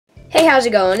Hey, how's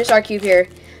it going? It's RCube here.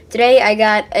 Today I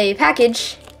got a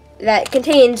package that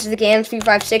contains the Gans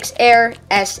 356 Air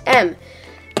SM.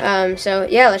 So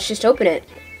yeah, let's just open it.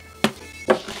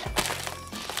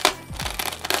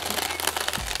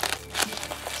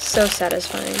 So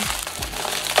satisfying.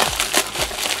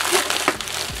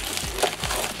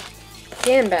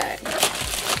 Gan bag.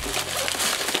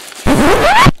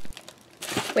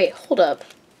 Wait, hold up.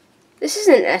 This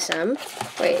isn't an SM.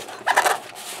 Wait.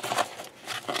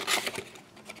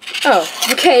 Oh,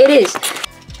 okay, it is.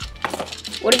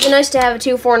 Would have been nice to have a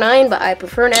 249, but I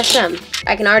prefer an SM.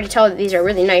 I can already tell that these are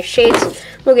really nice shades.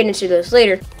 We'll get into those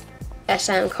later.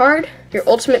 SM card, your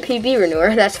ultimate PB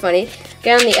renewer. That's funny.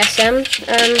 Get on the SM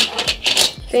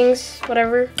things,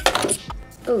 whatever.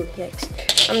 Oh, yikes.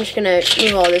 I'm just gonna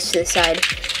move all this to the side.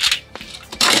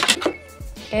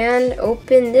 And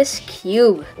open this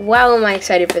cube. Wow, am I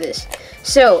excited for this.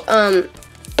 So,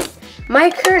 my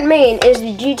current main is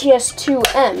the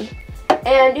GTS2M.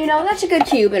 And, you know, that's a good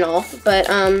cube and all, but,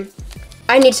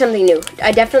 I need something new.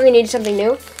 I definitely need something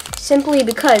new, simply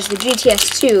because the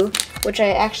GTS2, which I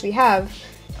actually have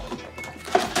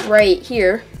right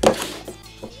here,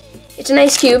 it's a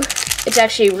nice cube. It's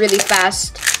actually really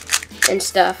fast and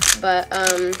stuff, but,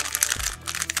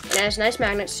 it has nice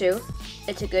magnets too.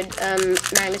 It's a good,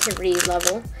 magneticity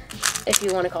level, if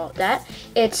you want to call it that.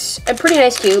 It's a pretty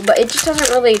nice cube, but it just doesn't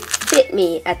really fit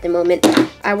me at the moment.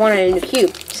 I wanted a new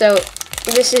cube. So,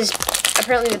 this is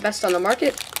apparently the best on the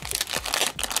market.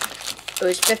 It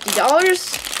was $50.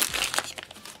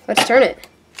 Let's turn it.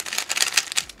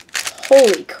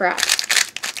 Holy crap.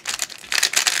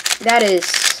 That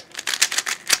is...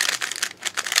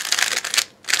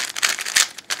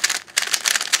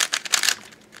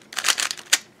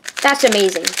 That's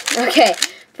amazing. Okay,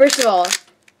 first of all,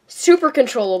 super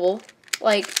controllable.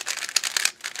 Like,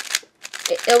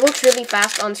 it looks really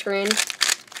fast on screen,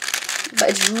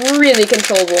 but it's really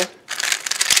controllable.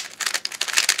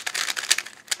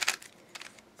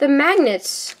 The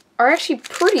magnets are actually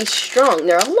pretty strong.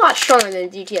 They're a lot stronger than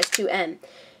the GTS2M.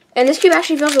 And this cube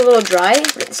actually feels a little dry,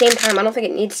 but at the same time, I don't think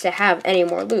it needs to have any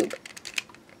more lube.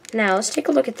 Now, let's take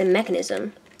a look at the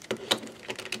mechanism.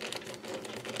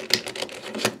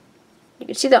 You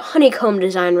can see the honeycomb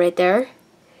design right there.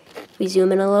 If we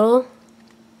zoom in a little.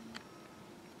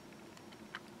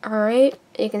 Alright,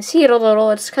 you can see it a little.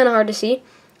 It's kind of hard to see.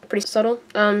 Pretty subtle.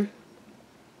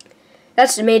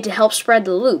 That's made to help spread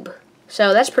the lube.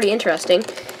 So that's pretty interesting.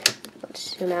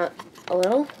 Let's zoom out a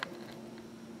little.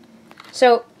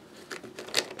 So,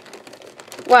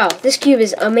 wow, this cube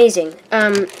is amazing.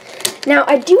 Now,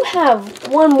 I do have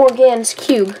one more Gans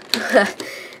cube,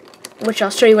 which I'll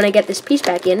show you when I get this piece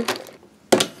back in.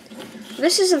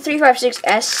 This is a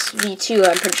 356S V2,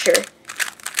 I'm pretty sure.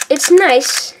 It's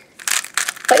nice,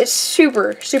 but it's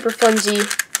super, super flimsy.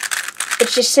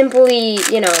 It's just simply,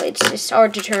 you know, it's just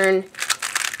hard to turn.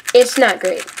 It's not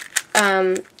great.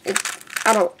 I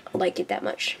don't like it that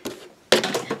much.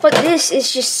 But this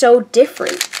is just so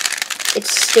different.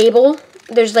 It's stable.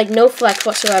 There's like no flex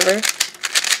whatsoever.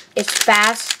 It's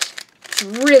fast. It's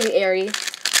really airy.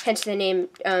 Hence the name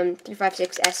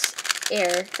 356S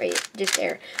Air, right? Just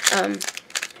Air.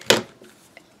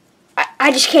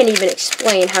 I just can't even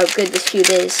explain how good this cube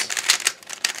is.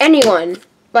 Anyone,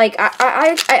 like,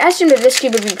 I assumed that this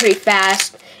cube would be pretty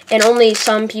fast, and only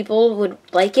some people would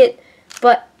like it,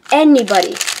 but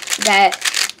anybody that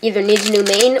either needs a new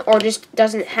main, or just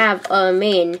doesn't have a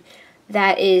main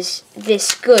that is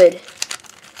this good,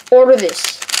 order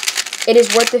this. It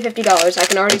is worth the $50, I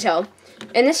can already tell.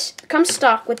 And this comes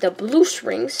stock with the blue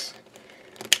springs.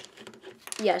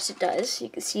 Yes, it does. You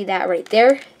can see that right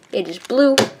there. It is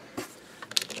blue.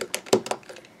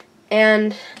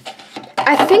 And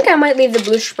I think I might leave the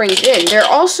blue springs in. There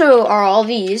also are all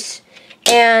these.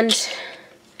 And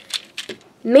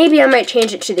maybe I might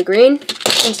change it to the green,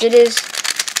 since it is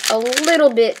a little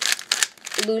bit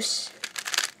loose.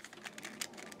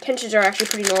 Tensions are actually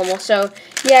pretty normal. So,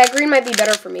 yeah, green might be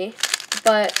better for me.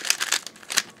 But,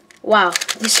 wow,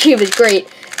 this cube is great.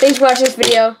 Thanks for watching this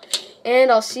video. And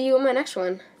I'll see you in my next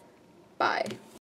one. Bye.